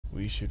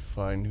we should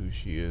find who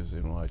she is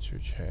and watch her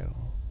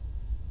channel.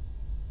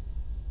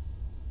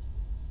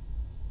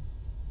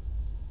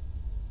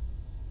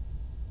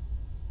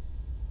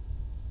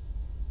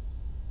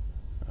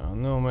 I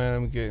don't know, man.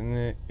 I'm getting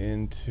it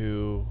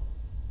into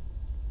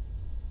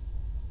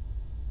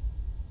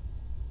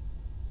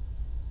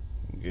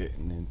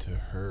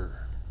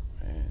her,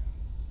 man.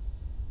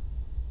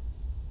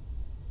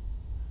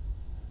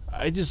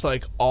 I just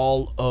like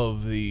all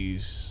of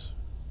these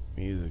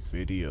music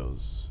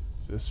videos,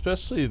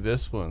 especially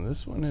this one.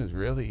 This one has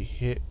really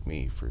hit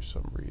me for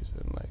some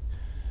reason. Like,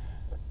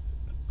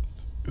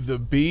 the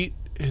beat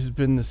has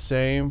been the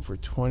same for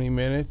 20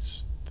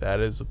 minutes. That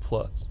is a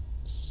plus.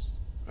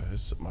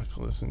 That's something I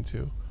can listen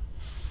to.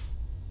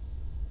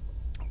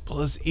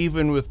 Plus,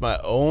 even with my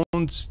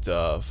own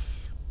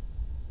stuff,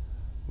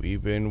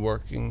 we've been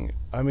working.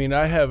 I mean,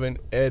 I haven't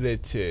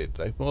edited.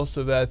 Like, most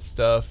of that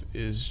stuff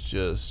is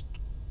just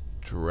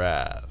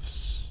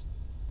drafts.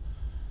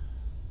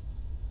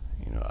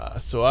 You know,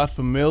 so I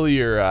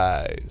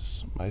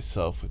familiarize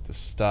myself with the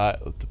style,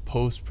 with the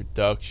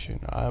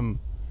post-production. I'm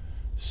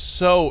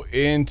so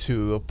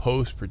into the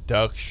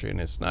post-production.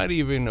 It's not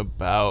even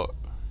about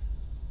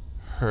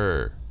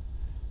her.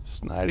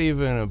 It's not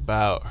even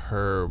about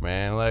her,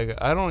 man. Like,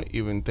 I don't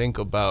even think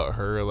about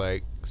her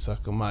like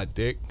sucking my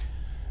dick.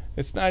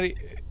 It's not.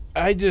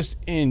 I just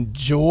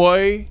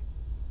enjoy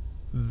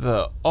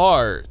the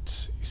art.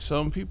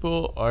 Some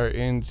people are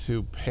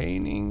into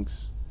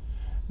paintings.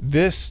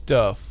 This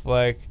stuff,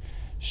 like,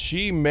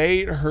 she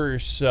made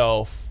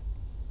herself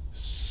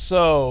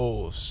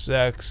so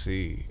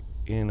sexy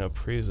in a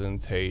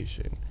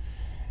presentation.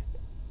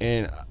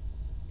 And,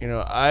 you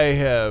know, I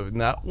have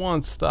not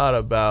once thought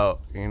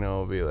about, you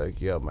know, be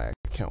like, yo, man,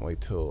 I can't wait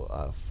till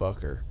I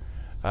fuck her.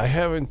 I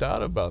haven't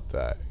thought about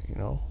that, you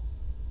know.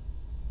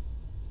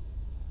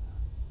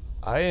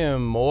 I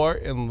am more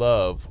in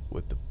love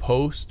with the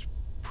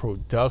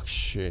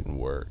post-production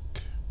work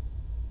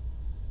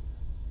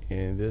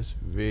in this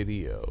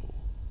video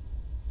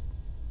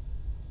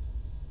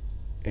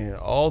and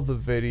all the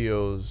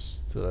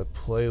videos that I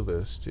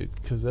playlisted,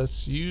 because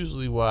that's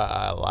usually why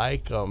I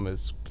like them,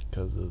 is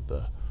because of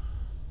the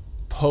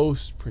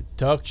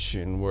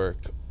post-production work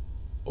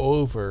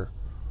over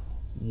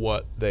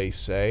what they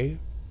say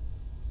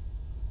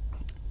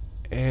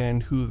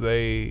and who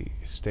they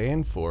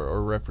stand for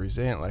or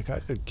represent. Like, I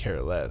could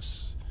care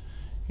less,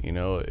 you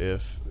know,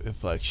 if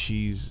like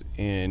she's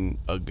in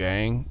a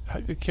gang.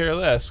 I could care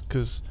less,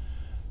 because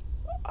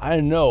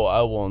I know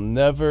I will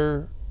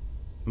never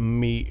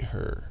meet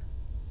her.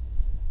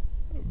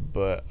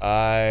 But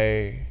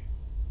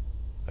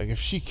like, if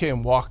she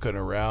came walking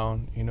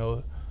around, you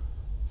know,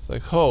 it's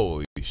like,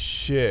 holy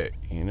shit,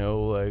 you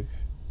know, like,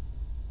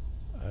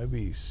 I'd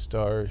be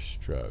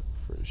starstruck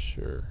for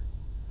sure.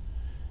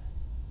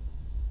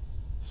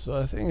 So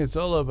I think it's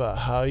all about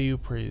how you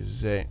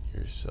present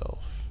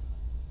yourself.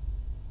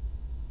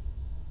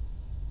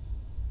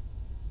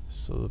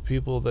 So the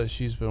people that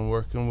she's been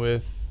working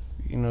with,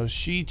 you know,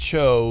 she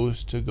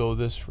chose to go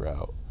this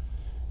route.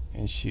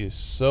 And she is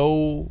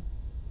so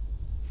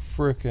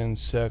freaking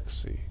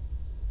sexy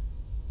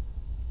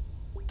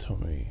to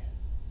me.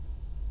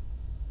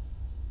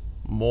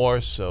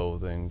 More so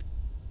than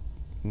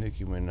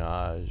Nicki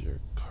Minaj or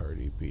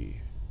Cardi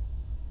B.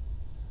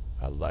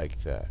 I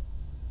like that.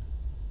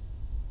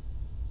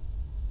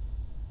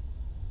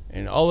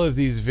 And all of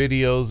these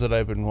videos that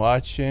I've been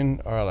watching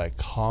are like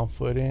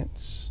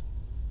confidence,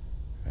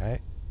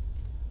 right?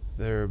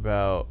 They're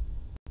about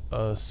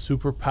a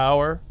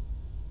superpower.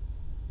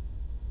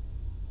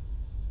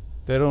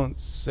 They don't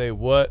say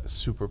what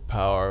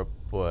superpower,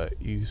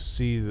 but you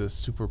see the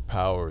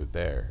superpower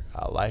there.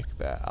 I like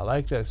that. I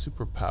like that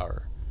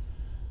superpower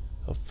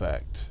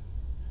effect.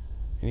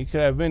 And you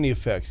could have many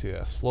effects. You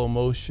got a slow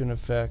motion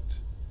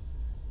effect,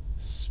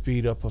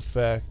 speed up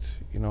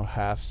effect, you know,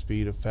 half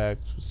speed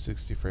effect with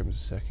 60 frames a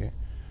second.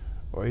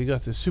 Or you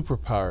got the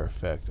superpower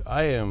effect.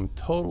 I am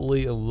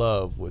totally in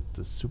love with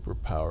the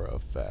superpower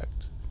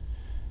effect.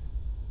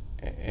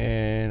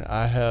 And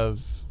I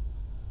have,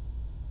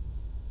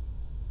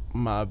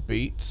 my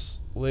beats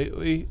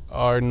lately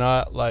are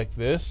not like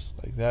this.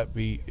 Like, that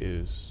beat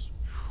is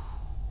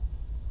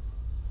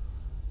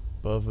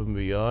above and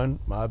beyond.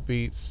 My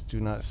beats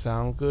do not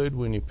sound good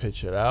when you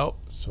pitch it out,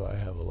 so I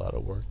have a lot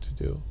of work to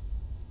do.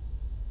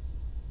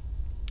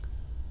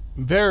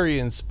 Very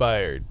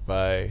inspired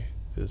by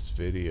this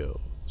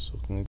video, so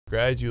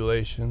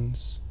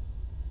congratulations,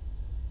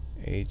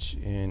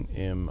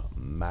 H&M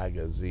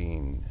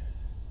Magazine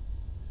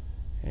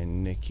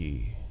and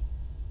Nikki.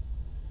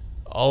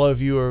 All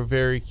of you are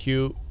very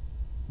cute,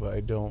 but I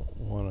don't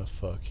want to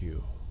fuck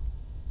you.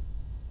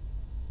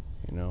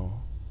 You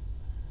know,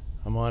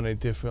 I'm on a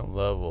different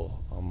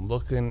level. I'm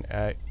looking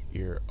at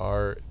your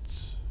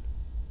art.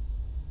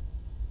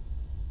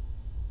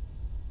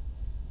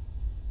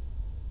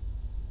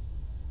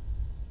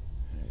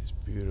 And it's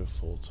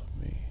beautiful to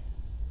me.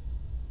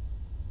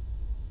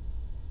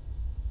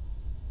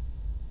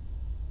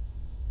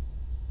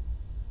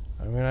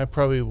 I mean, I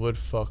probably would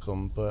fuck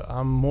them, but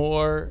I'm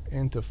more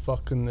into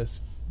fucking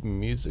this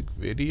music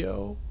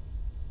video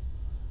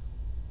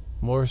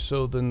more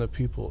so than the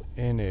people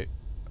in it.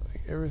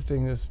 Like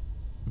everything this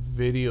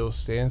video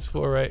stands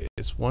for, right?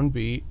 It's one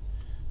beat,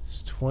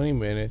 it's 20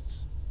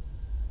 minutes.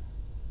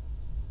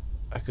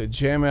 I could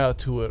jam out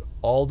to it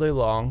all day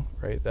long,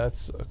 right?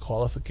 That's a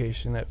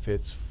qualification that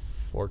fits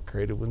for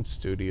Creative Wind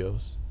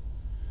Studios.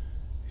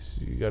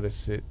 So you gotta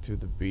sit through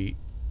the beat.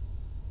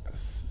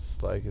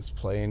 It's like it's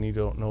playing, you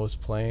don't know it's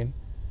playing,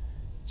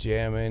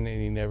 jamming,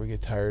 and you never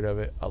get tired of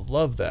it. I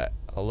love that.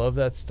 I love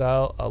that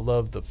style. I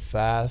love the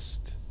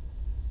fast,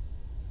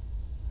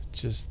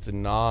 just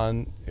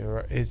the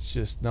it's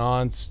just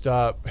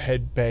non-stop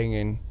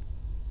head-banging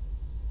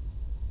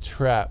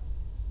trap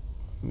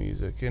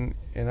music. And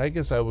I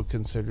guess I would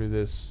consider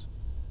this,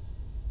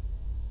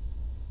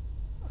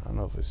 I don't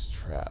know if it's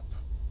trap,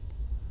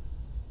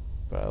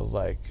 but I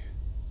like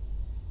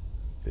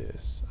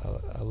this.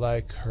 I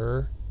like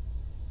her.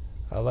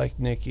 I like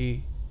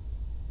Nikki.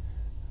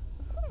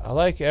 I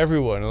like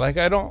everyone. Like,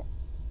 I don't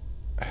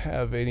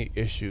have any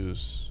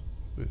issues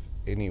with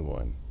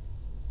anyone,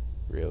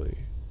 really.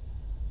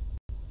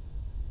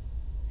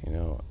 You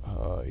know,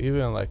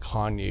 even like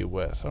Kanye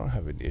West, I don't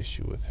have an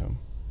issue with him.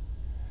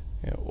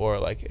 You know, or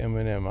like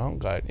Eminem, I don't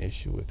got an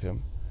issue with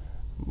him.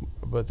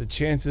 But the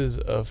chances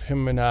of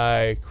him and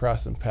I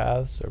crossing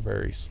paths are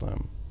very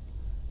slim,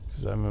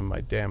 because I'm in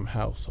my damn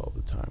house all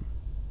the time,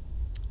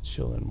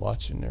 chilling,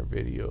 watching their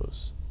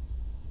videos.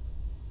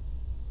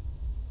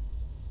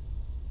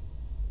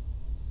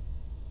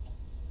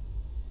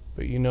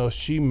 But you know,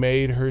 she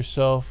made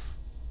herself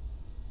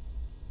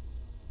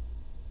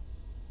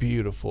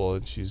beautiful,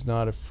 and she's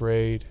not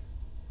afraid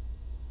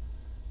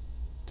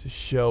to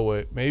show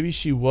it. Maybe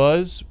she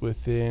was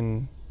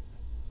within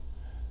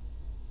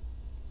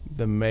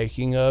the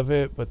making of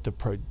it, but the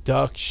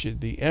production,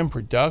 the end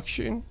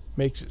production,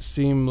 makes it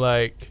seem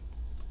like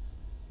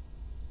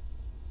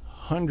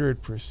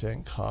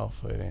 100%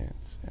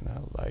 confidence, and I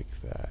like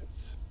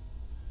that.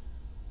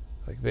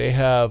 Like, they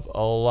have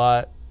a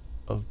lot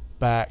of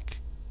back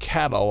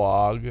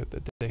catalog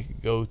that they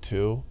could go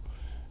to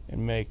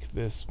and make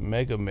this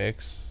mega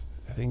mix.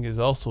 I think is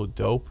also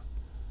dope.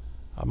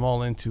 I'm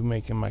all into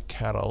making my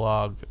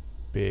catalog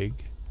big.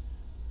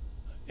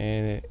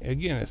 And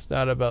again, it's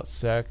not about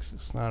sex,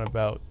 it's not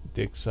about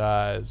dick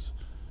size,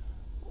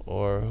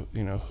 or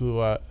you know, who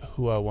I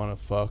want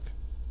to fuck.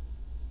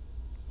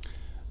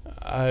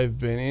 I've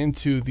been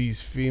into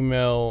these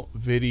female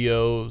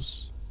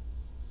videos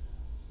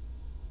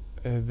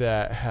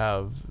that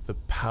have the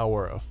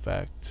power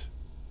effect.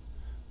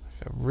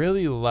 I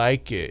really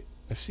like it.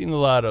 I've seen a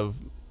lot of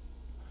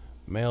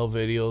male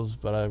videos,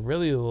 but I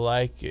really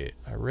like it.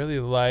 I really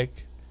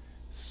like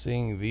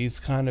seeing these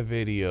kind of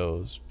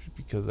videos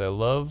because I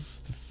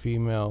love the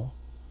female.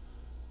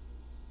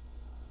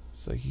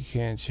 It's like, you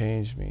can't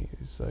change me.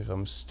 It's like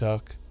I'm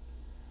stuck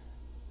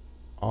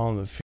on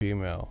the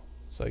female.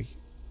 It's like,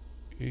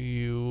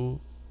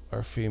 you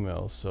are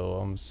female, so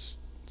I'm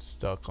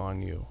stuck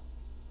on you.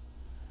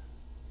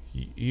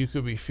 You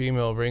could be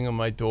female, ring on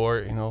my door,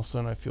 and all of a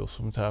sudden I feel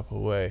some type of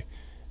way.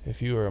 If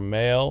you were a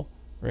male,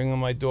 ring on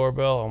my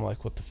doorbell, I'm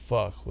like, what the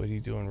fuck? What are you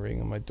doing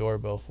ringing my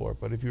doorbell for?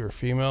 But if you were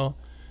female,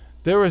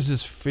 there was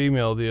this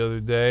female the other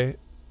day,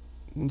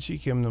 and she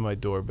came to my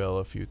doorbell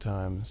a few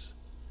times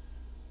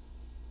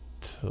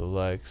to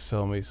like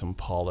sell me some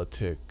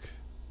politic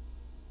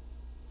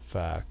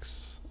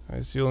facts.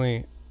 It's the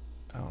only,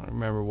 I don't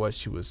remember what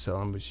she was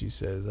selling, but she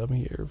says, I'm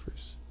here for...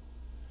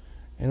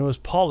 And it was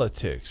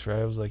politics, right?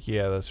 I was like,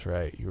 yeah, that's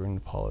right. You were into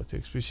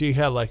politics. But she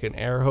had like an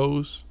air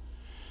hose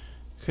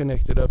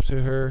connected up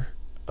to her.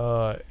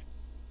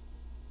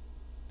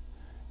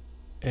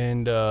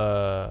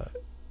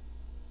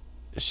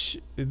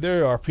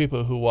 There are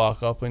people who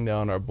walk up and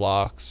down our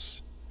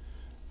blocks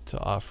to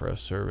offer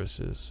us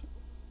services.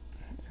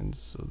 And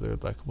so they're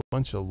like a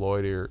bunch of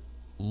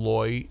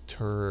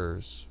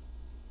loiterers.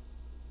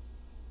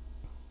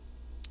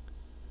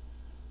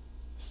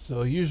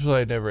 So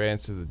usually I never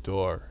answer the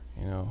door,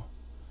 you know,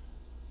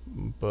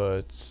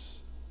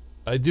 but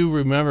I do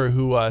remember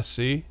who I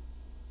see.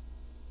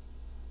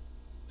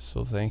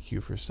 So thank you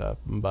for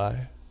stopping by.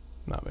 I'm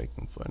not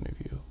making fun of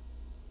you.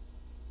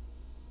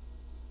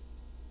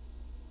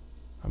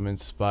 I'm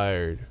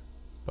inspired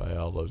by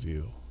all of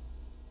you.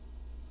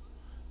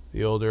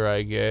 The older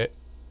I get,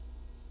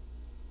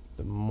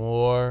 the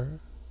more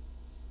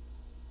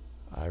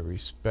I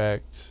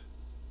respect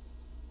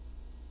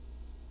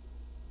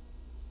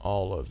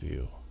all of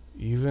you.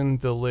 Even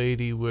the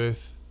lady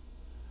with,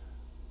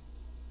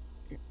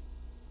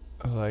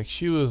 like,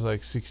 she was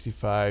like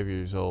 65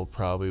 years old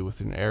probably,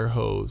 with an air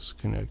hose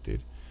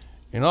connected,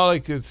 and all I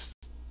could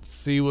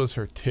see was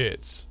her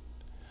tits.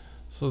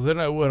 So then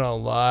I went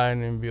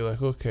online and be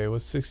like, okay,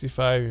 what's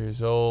 65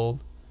 years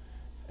old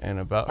and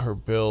about her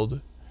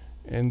build?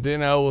 And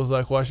then I was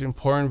like watching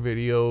porn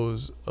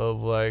videos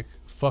of like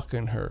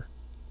fucking her.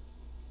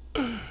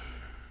 Oh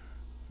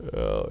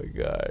my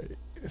god.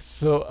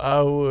 So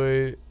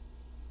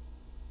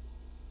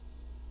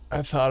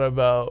I thought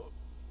about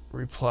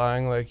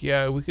replying like,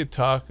 yeah, we could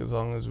talk as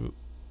long as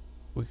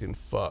we can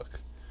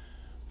fuck.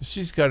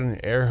 She's got an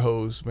air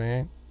hose,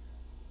 man.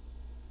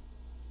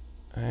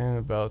 I ain't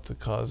about to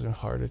cause a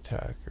heart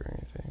attack or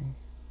anything.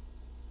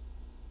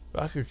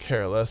 But I could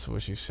care less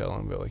what she's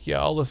selling. But like,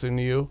 yeah, I'll listen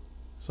to you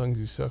as long as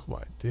you suck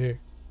my dick.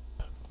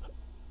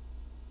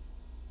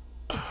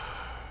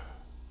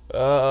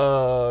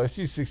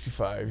 She's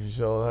 65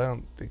 years old. I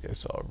don't think I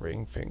saw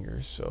ring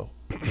fingers, so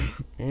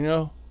you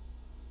know,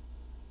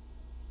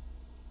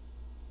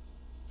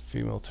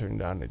 female turned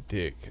down a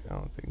dick. I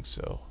don't think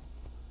so.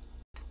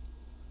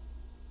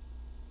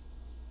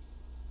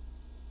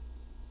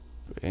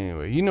 But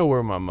anyway, you know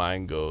where my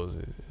mind goes.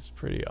 It's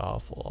pretty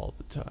awful all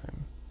the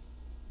time.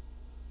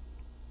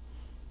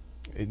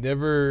 It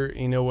never,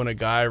 you know, when a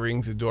guy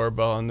rings the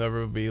doorbell, I'm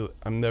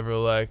never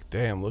like,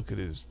 damn, look at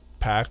his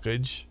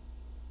package.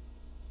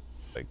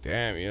 Like,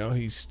 damn, you know,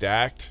 he's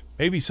stacked.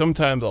 Maybe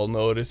sometimes I'll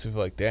notice if,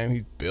 like, damn,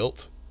 he's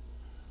built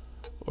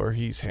or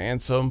he's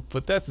handsome,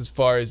 but that's as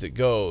far as it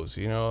goes,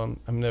 you know.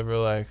 I'm never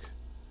like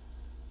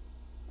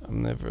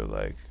on the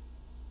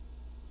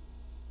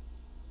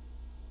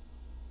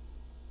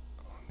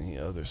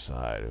other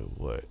side of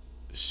what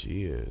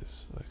she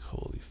is. Like,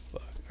 holy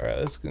fuck. All right,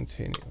 let's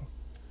continue.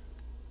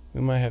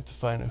 We might have to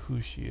find out who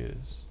she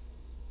is.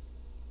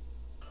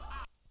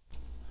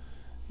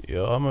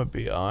 Yo, I'm gonna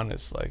be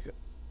honest, like,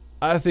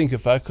 I think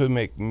if I could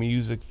make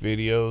music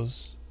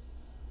videos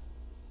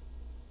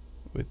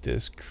with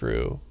this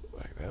crew,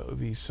 like, that would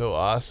be so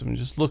awesome.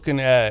 Just looking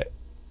at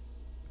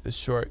the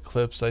short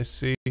clips I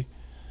see, I'm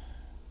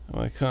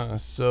like, huh,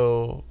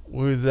 so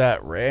was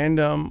that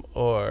random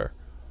or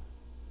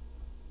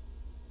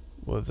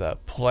was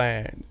that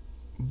planned?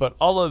 But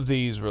all of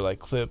these were like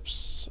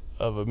clips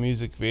of a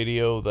music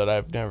video that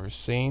I've never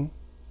seen.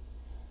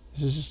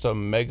 This is just a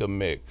mega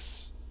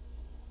mix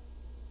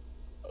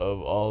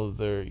of all of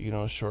their, you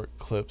know, short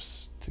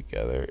clips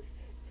together.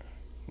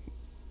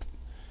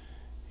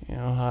 You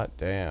know, hot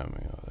damn,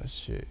 you know, that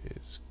shit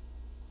is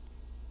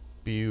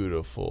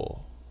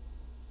beautiful.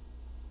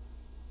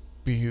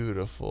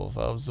 Beautiful. If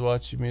I was to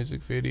watch a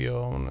music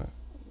video, I'm gonna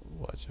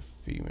watch a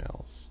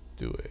female's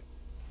do it.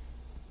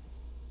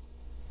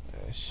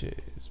 That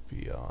shit is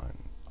beyond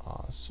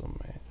awesome,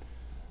 man.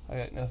 I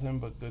got nothing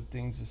but good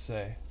things to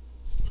say.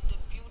 The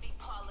beauty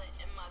parlor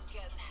in my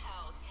guest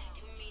house.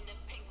 You mean the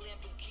pink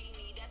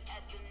Lamborghini that's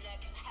at the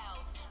next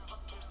house?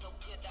 Fuck him so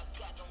good I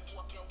got him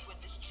walking with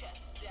his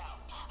chest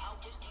out. I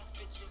wish these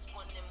bitches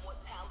wanted more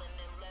talent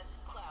and less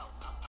clout.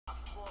 I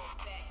fall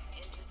back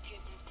and just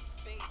give them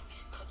some space.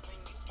 Cause when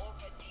you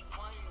already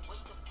won, what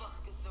the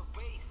fuck is the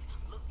race?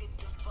 Look at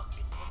them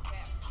fucking for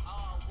raps.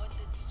 Oh, what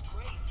a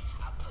disgrace.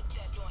 I put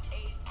that on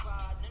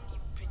A-Rod, none of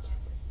you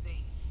bitches is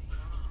safe.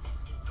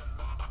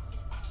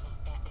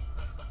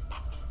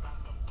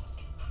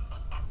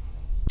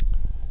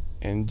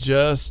 And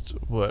just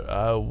what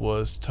I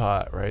was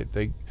taught, right?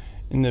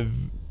 In the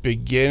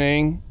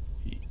beginning,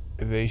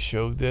 they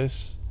showed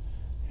this,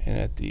 and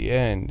at the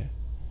end,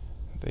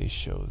 they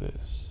show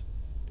this.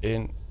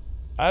 And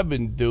I've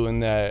been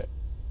doing that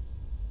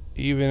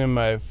even in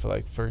my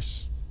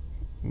first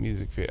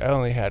music video. I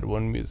only had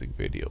one music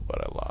video,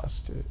 but I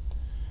lost it.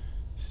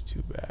 It's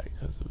too bad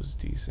because it was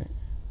decent.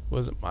 It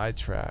wasn't my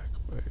track,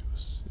 but it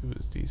was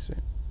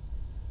decent.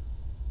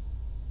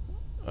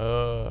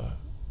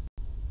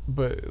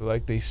 But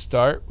like, they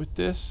start with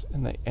this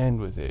and they end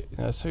with it, and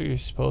that's how you're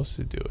supposed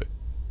to do it.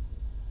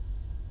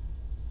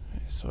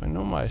 So I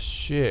know my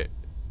shit.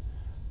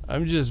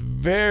 I'm just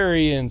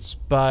very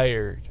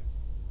inspired.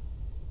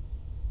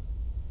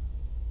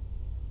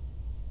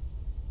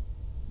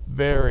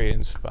 Very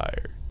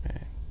inspired,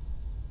 man.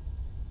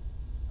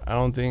 I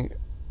don't think,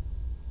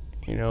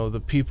 you know,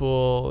 the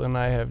people and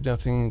I have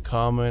nothing in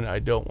common. I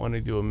don't want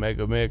to do a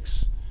mega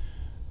mix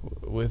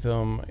with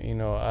them. You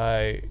know,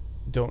 I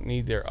don't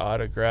need their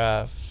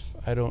autograph.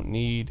 I don't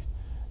need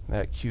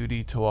that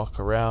cutie to walk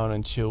around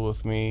and chill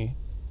with me.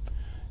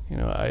 You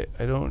know, I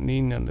don't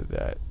need none of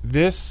that.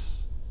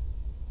 This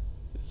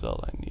is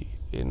all I need.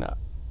 And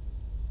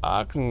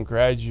I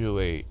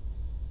congratulate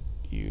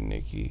you,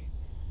 Nicki,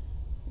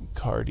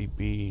 Cardi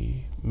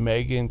B,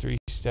 Megan Thee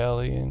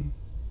Stallion.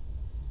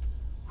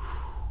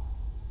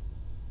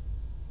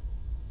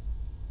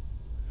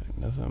 Got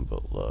nothing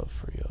but love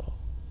for y'all.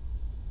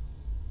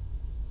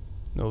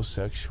 No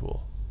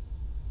sexual.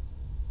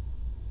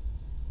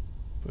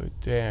 But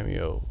damn,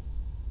 yo,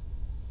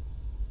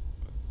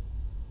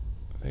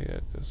 they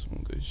got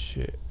some good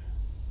shit.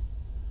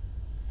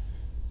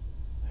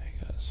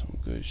 They got some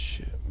good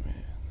shit, man.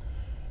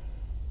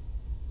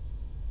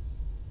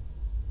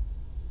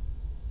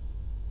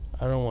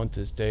 I don't want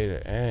this day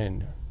to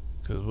end,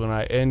 because when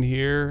I end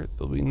here,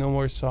 there'll be no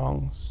more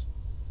songs.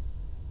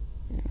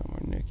 No more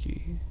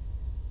Nicki.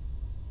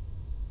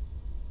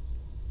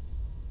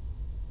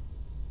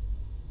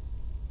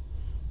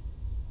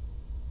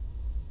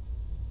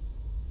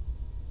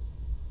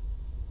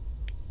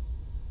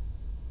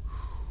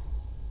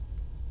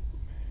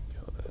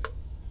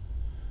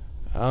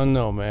 I don't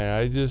know, man.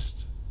 I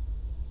just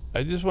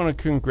want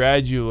to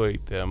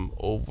congratulate them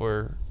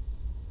over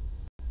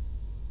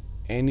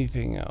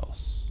anything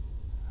else.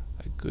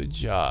 Like, good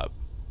job.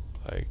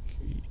 Like,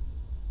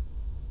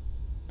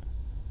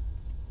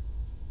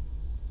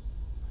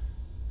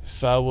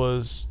 if I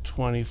was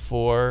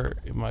 24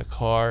 in my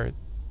car,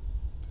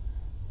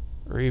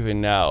 or even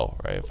now,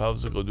 right? If I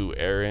was to go do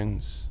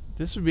errands,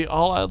 this would be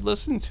all I'd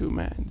listen to,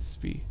 man. This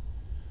would be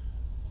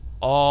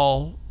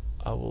all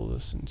I will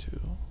listen to.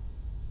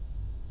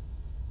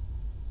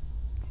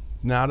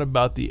 Not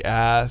about the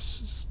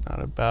ass. It's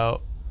not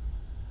about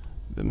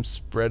them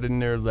spreading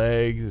their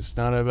legs. It's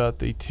not about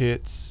their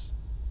tits.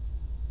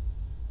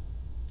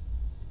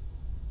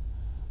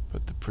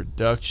 But the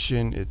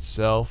production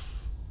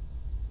itself,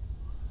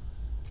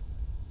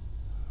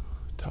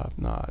 top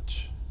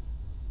notch.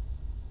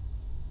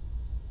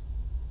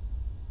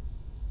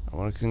 I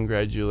want to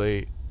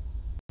congratulate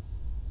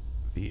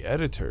the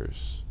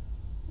editors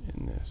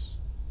in this.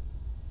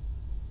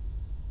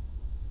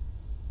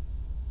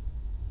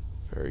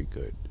 Very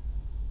good.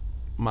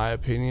 My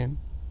opinion,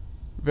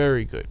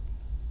 very good.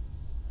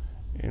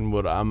 In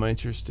what I'm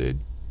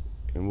interested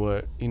in,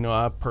 what, you know,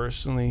 I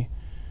personally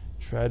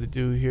try to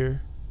do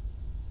here.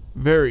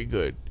 Very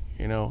good,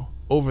 you know,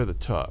 over the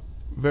top.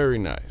 Very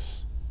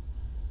nice.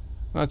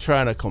 I'm not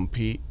trying to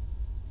compete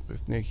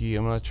with Nikki.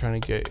 I'm not trying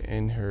to get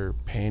in her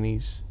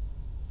panties.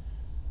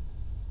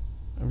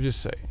 I'm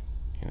just saying,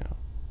 you know.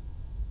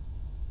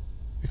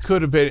 It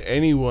could have been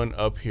anyone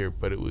up here,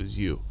 but it was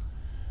you.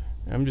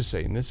 I'm just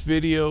saying, this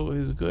video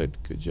is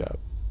good. Good job.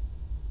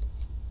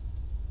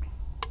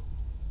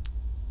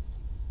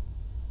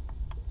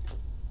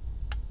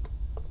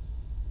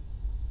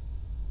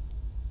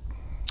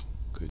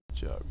 Good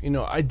job. You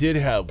know, I did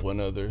have one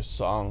other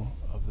song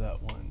of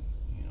that one,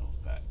 you know,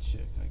 fat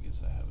chick. I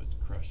guess I have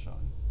a crush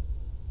on.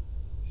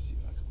 Let's see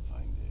if I can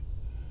find it.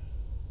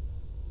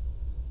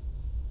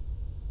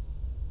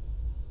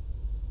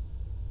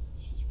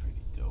 She's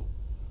pretty dope.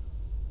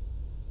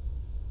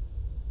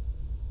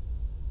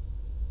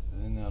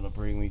 And then that'll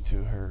bring me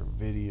to her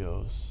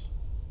videos.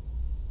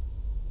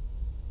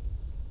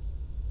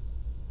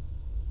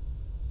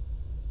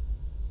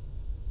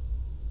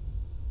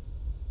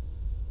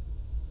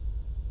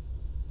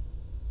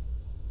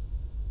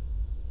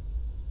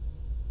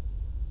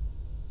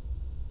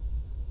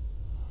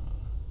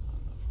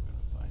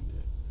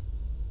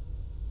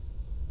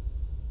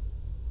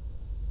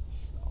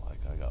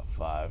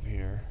 Five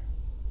here.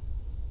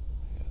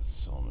 I got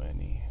so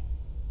many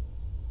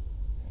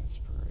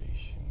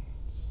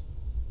inspirations.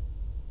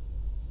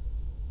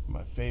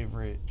 My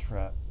favorite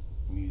trap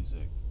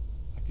music.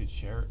 I could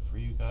share it for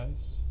you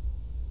guys.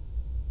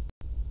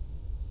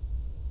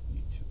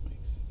 YouTube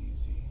makes it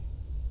easy.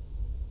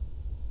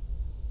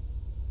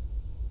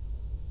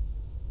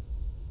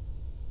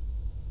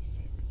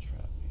 Favorite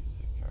trap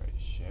music.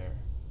 Alright, share.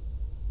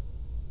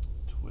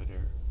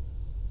 Twitter.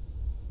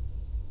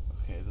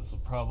 Okay, this will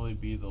probably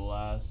be the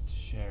last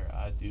share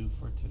I do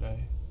for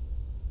today.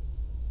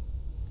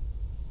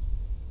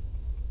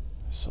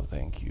 So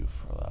thank you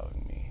for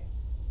allowing me.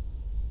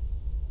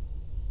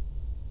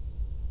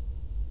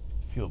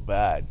 I feel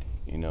bad,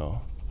 you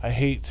know. I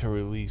hate to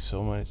release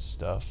so much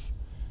stuff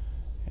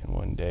in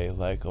one day.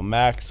 Like a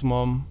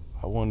maximum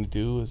I want to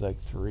do is like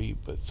 3,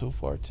 but so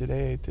far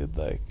today I did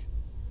like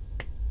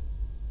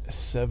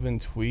 7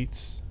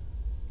 tweets.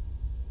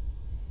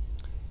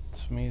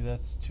 To me,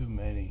 that's too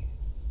many.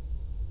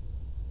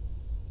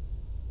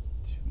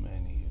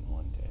 Many in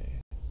one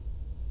day.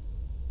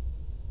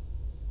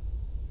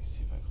 Let me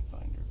see if I can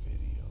find her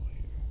video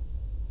here.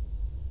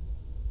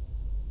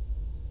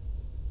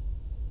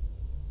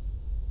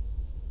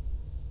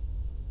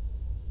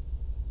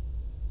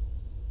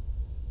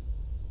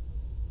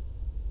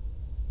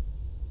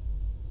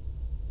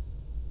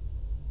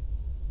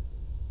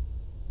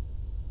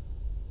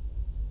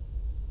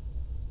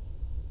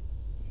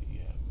 But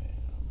yeah,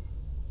 man.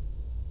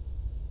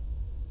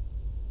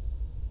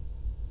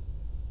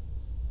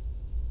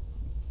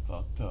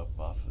 Fucked up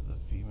off of the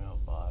female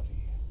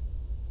body.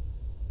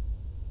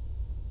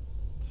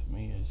 To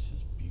me, it's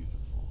just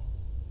beautiful.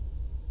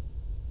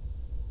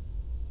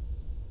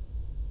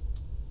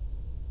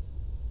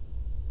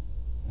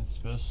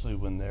 Especially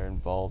when they're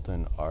involved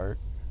in art.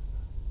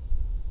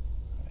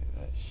 Like,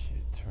 that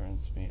shit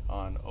turns me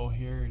on. Oh,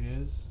 here it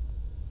is.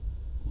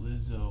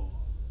 Lizzo.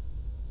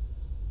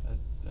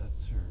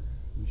 That's her.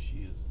 Who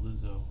she is.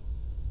 Lizzo.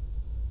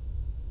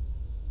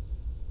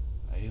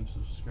 I am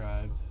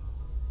subscribed.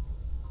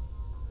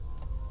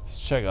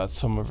 Let's check out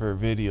some of her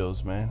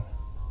videos, man.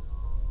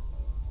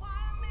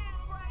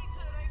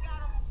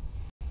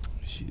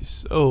 She's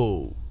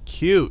so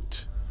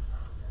cute.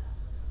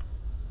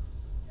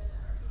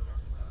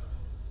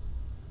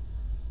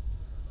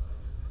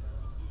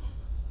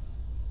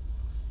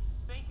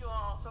 Thank you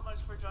all so much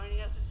for joining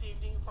us this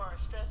evening for our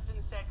Stressed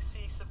and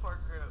Sexy support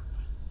group.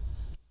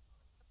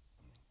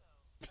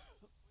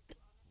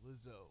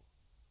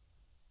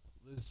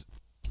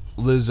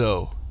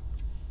 Lizzo.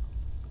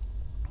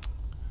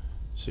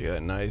 She got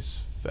a nice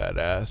fat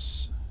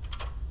ass.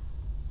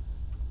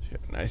 She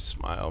got a nice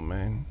smile,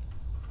 man.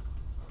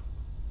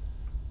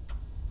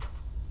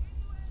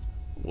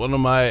 One of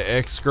my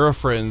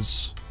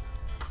ex-girlfriends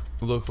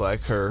looked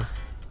like her.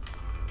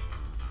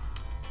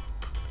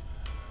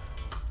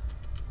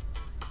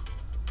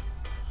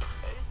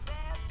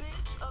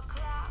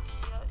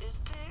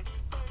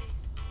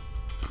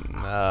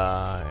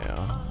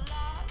 Yeah.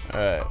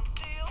 Alright.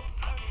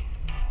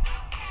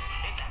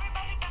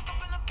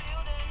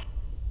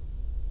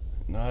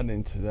 Not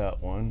into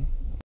that one.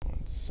 That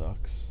one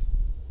sucks.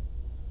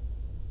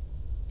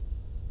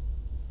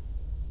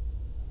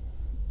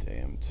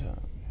 Damn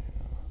time.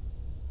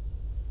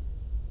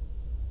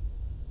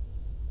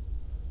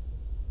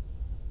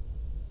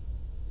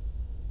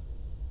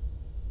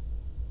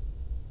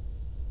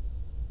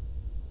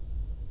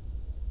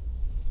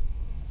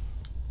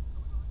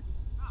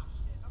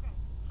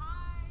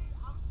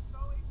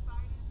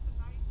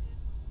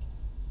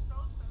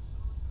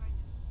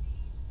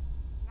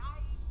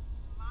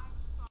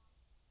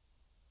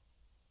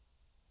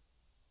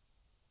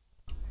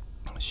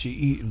 She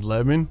eat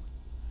lemon?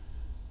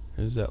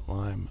 There's that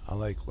lime. I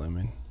like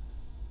lemon.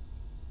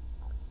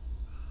 I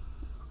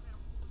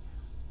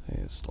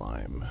think it's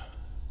lime.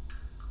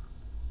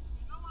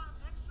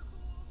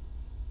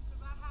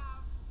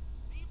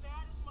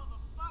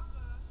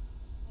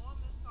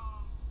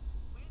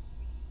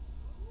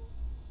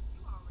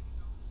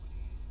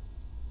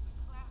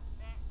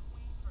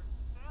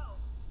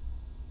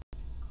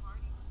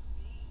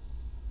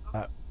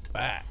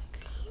 Back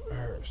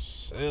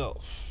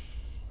herself.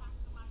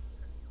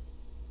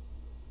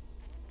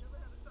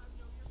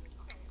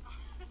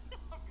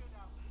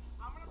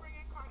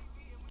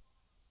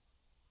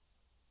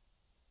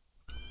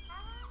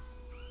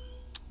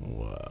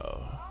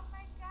 Wow.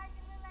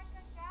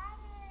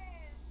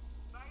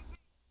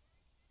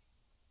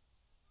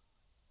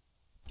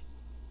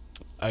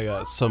 I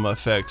got some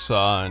effects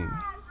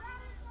on.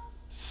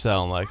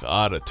 Sound like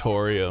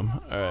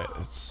auditorium. Alright,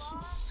 let's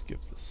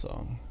skip the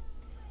song.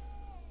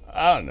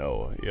 I don't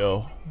know,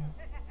 yo.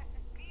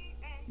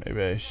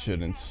 Maybe I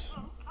shouldn't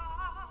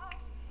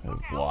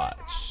have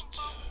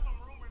watched.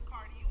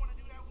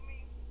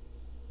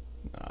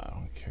 Nah, I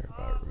don't care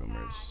about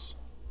rumors.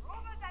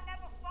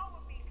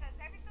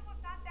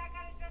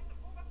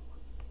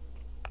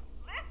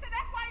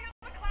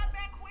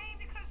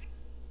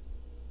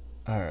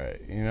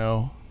 Alright, you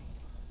know,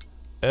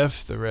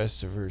 F the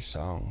rest of her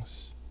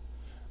songs.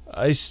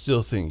 I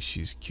still think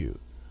she's cute.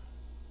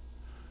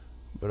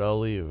 But I'll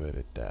leave it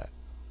at that.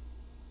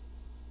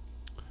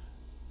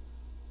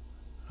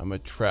 I'm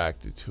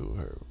attracted to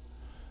her.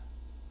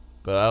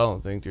 But I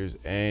don't think there's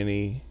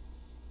any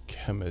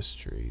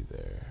chemistry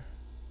there.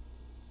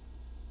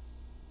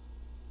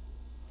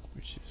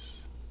 Which is,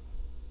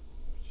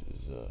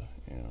 you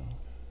know.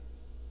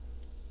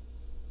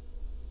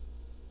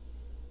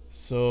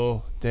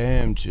 So,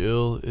 damn,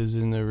 Jill is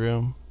in the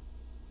room.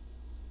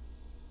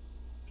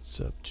 What's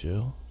up,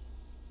 Jill?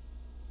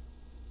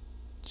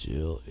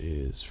 Jill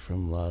is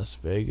from Las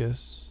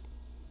Vegas.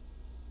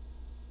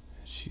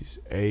 She's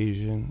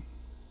Asian.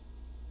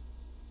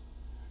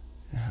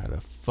 And had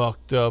a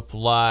fucked up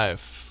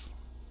life.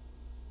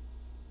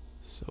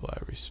 So I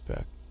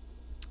respect.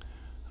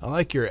 I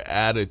like your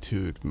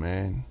attitude,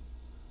 man.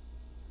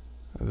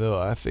 Though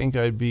I think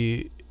I'd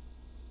be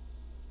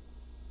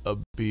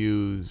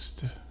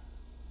abused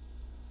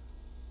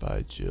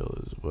by Jill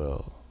as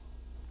well.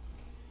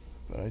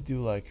 But I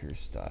do like her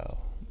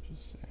style. I'm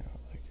just saying,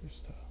 I like her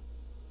style.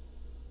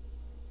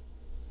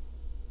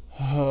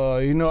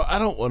 You know, I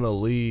don't want to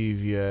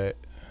leave yet.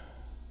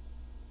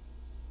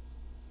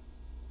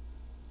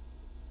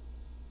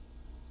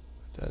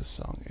 But that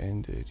song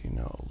ended, you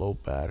know, low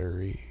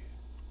battery.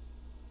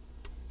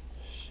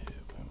 Shit,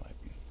 we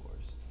might be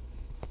forced.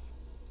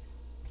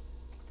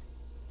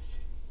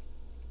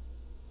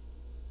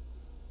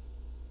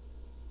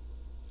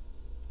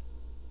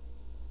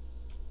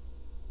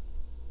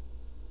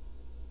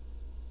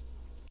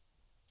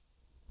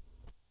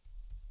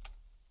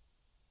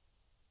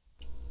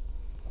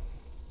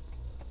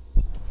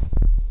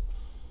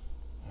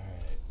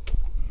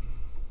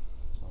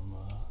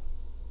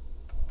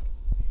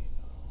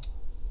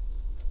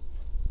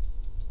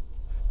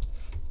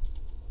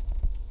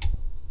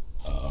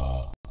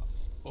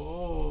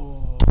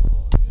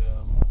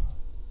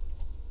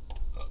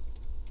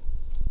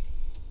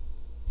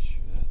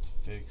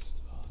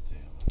 Fixed. Oh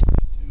damn, what to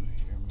do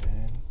here,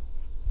 man?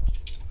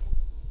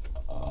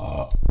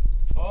 Oh,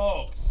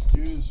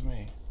 excuse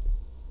me.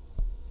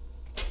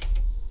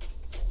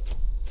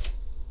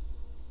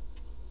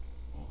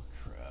 Oh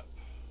crap.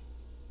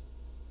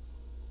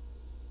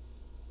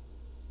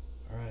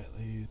 Alright,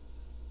 ladies.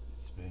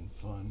 It's been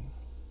fun.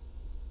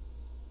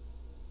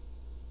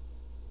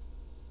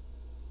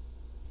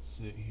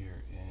 Sit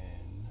here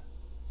and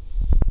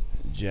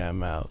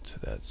jam out to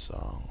that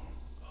song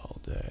all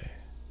day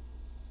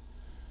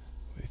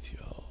with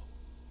y'all.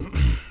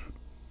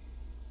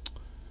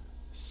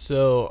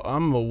 So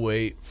I'm gonna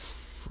wait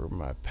for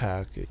my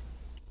package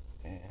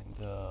and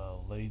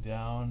lay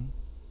down.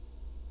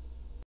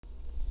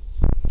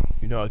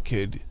 You know, I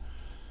could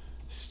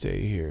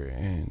stay here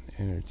and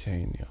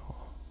entertain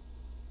y'all,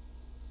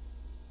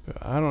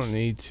 but I don't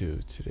need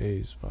to.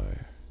 Today's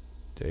my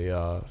day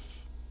off.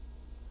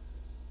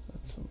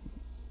 Got some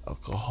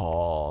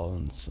alcohol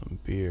and some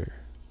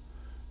beer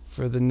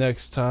for the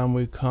next time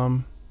we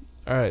come.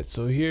 Alright,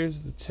 so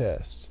here's the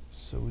test.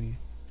 So we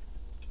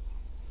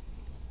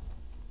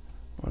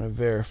want to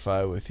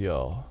verify with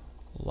y'all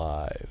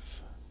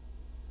live.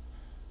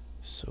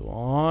 So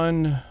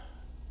on,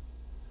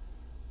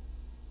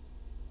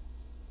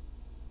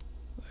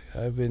 like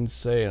I've been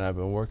saying, I've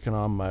been working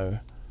on my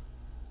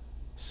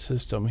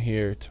system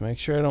here to make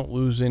sure I don't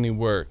lose any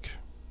work.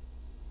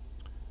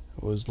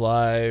 It was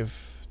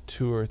live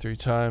 2 or 3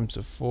 times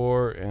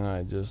before and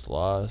I just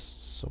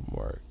lost some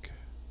work.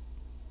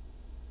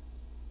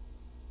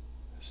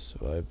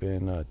 So I've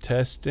been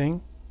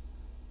testing.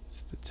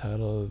 It's the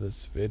title of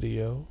this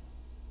video.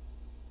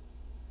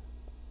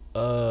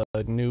 A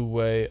new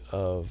way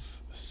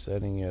of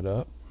setting it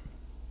up.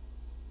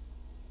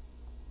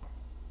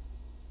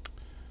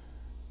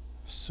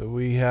 So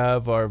we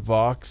have our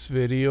Vox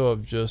video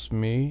of just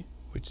me,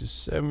 which is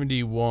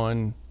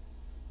 71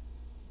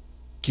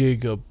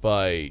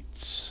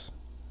 gigabytes.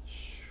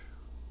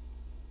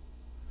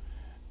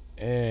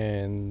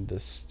 And the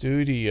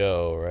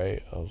studio,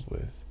 right, of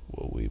with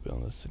what we've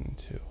been listening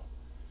to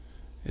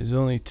is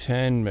only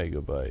 10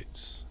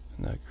 megabytes.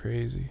 Isn't that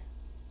crazy?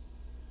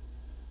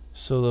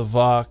 So the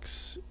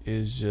Vox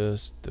is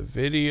just the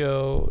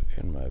video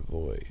and my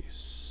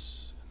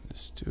voice. And the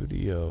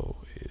studio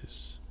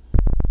is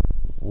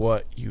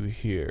what you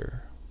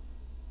hear.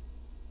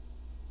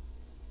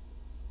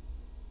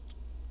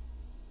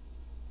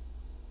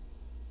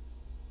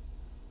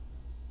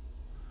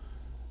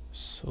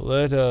 So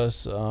let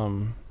us, I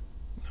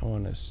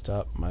want to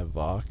stop my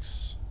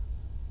Vox.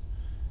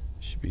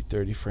 Should be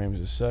 30 frames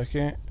a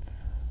second.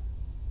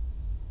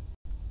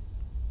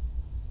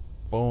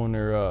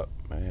 Boner up,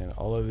 man.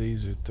 All of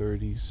these are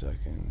 30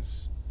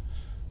 seconds.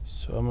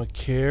 So I'm going to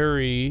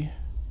carry